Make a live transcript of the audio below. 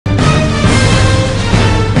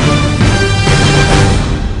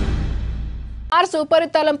Mars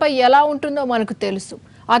ఉపరితలంపై ఎలా ఉంటుందో మనకు తెలుసు.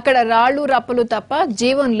 అక్కడ రాళ్లు రప్పలు తప్ప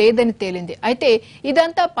జీవం లేదని తేలింది. అయితే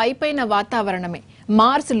ఇదంతా పైపైన వాతావరణమే.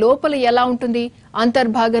 మార్స్ లోపల ఎలా ఉంటుంది?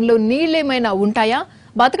 అంతర్భాగంలో నీళ్లేమైనా ఉంటాయా?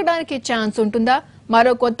 బతకడానికి ఛాన్స్ ఉంటుందా?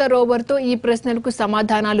 మరో కొత్త రోవర్తో ఈ ప్రశ్నలకు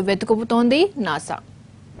సమాధానాలు వెతుకుతోంది నాసా.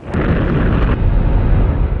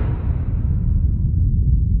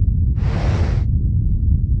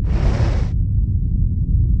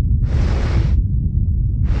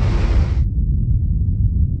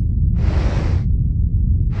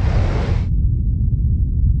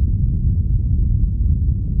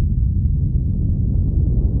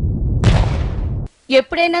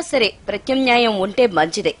 ఎప్పుడైనా సరే ప్రత్యామ్నాయం ఉంటే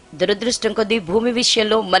మంచిదే. దురదృష్టం కొద్దీ భూమి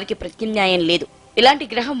విషయంలో మనకి ప్రత్యామ్నాయం లేదు. ఇలాంటి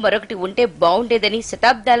గ్రహం మరొకటి ఉంటే బాగుండేదని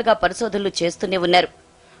శతాబ్దాలుగా పరిశోధనలు చేస్తూనే ఉన్నారు.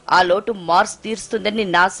 ఆ లోటు మార్స్ తీరుస్తుందని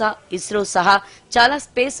నాసా, ఇస్రో సహా చాలా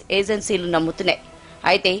స్పేస్ ఏజెన్సీలు నమ్ముతున్నాయి.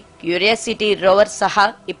 అయితే క్యూరియాసిటీ రోవర్ సహా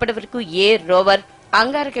ఇప్పటివరకు ఏ రోవర్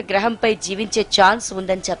అంగారక గ్రహంపై జీవించే ఛాన్స్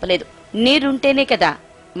ఉందని చెప్పలేదు. నీరుంటేనే కదా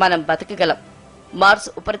మనం బతకగలం. మార్స్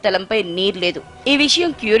ఉపరితలంపై నీరు లేదు. ఈ విషయం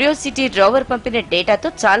క్యూరియాసిటీ రోవర్ పంపిన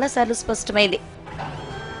డేటాతో చాలాసార్లు స్పష్టమైంది.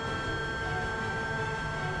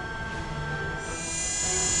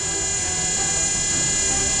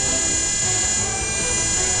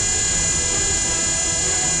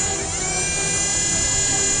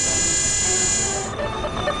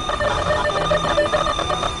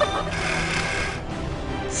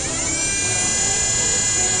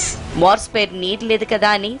 మార్స్ పై నీరు లేదు కదా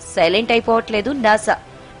అని సైలెంట్ అయిపోవట్లేదు నాసా.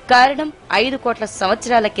 కారణం 5 కోట్ల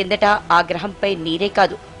సంవత్సరాల కిందట ఆ గ్రహంపై నీరే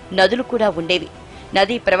కాదు, నదులు కూడా ఉండేవి.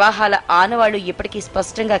 నదీ ప్రవాహాల ఆనవాళ్లు ఇప్పటికీ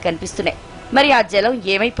స్పష్టంగా కనిపిస్తున్నాయి. మరి ఆ జలం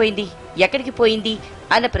ఏమైపోయింది, ఎక్కడికి పోయింది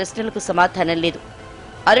అన్న ప్రశ్నలకు సమాధానం లేదు.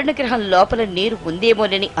 అరుణ గ్రహం లోపల నీరు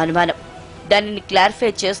ఉందేమోనని అనుమానం. దానిని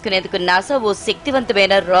క్లారిఫై చేసుకునేందుకు నాసా ఓ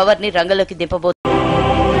శక్తివంతమైన రోవర్ ని రంగంలోకి దింపబోతోంది.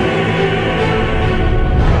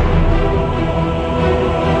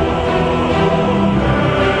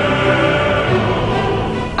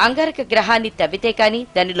 అంగారక గ్రహాన్ని తవ్వితే కాని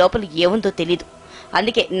దాని లోపల ఏముందో తెలీదు.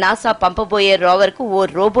 అందుకే నాసా పంపబోయే రోవర్ కు ఓ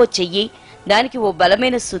రోబో చెయ్యి, దానికి ఓ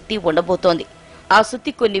బలమైన సుత్తి ఉండబోతోంది. ఆ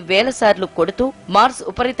సుత్తి కొన్ని వేల సార్లు కొడుతూ మార్స్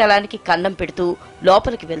ఉపరితలానికి కన్నం పెడుతూ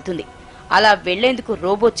లోపలికి వెళ్తుంది. అలా వెళ్లేందుకు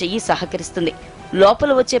రోబో చెయ్యి సహకరిస్తుంది.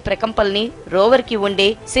 లోపల వచ్చే ప్రకంపల్ని రోవర్ కి ఉండే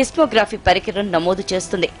సిస్మోగ్రఫీ పరికరం నమోదు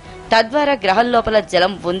చేస్తుంది. తద్వారా గ్రహం లోపల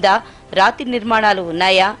జలం ఉందా, రాతి నిర్మాణాలు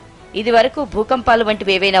ఉన్నాయా, ఇది వరకు భూకంపాలు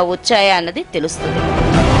వంటివి ఏవైనా వచ్చాయా అన్నది తెలుస్తుంది.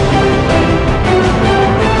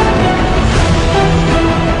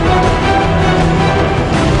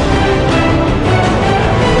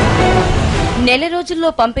 నెల రోజుల్లో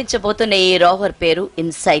పంపించబోతున్న ఈ రోవర్ పేరు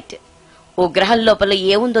ఇన్సైట్. ఓ గ్రహం లోపల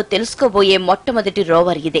ఏముందో తెలుసుకోబోయే మొట్టమొదటి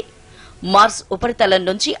రోవర్ ఇదే. మార్స్ ఉపరితలం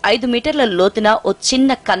నుంచి 5 మీటర్ల లోతున ఓ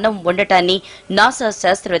చిన్న కన్నం ఉండటాన్ని నాసా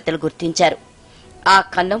శాస్త్రవేత్తలు గుర్తించారు. ఆ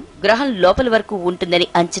కన్నం గ్రహం లోపల వరకు ఉంటుందని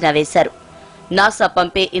అంచనా వేశారు. నాసా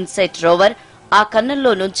పంపే ఇన్సైట్ రోవర్ ఆ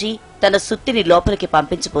కన్నంలో నుంచి తన సుత్తిని లోపలికి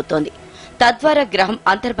పంపించబోతోంది. తద్వారా గ్రహం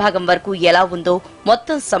అంతర్భాగం వరకు ఎలా ఉందో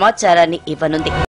మొత్తం సమాచారాన్ని ఇవ్వనుంది.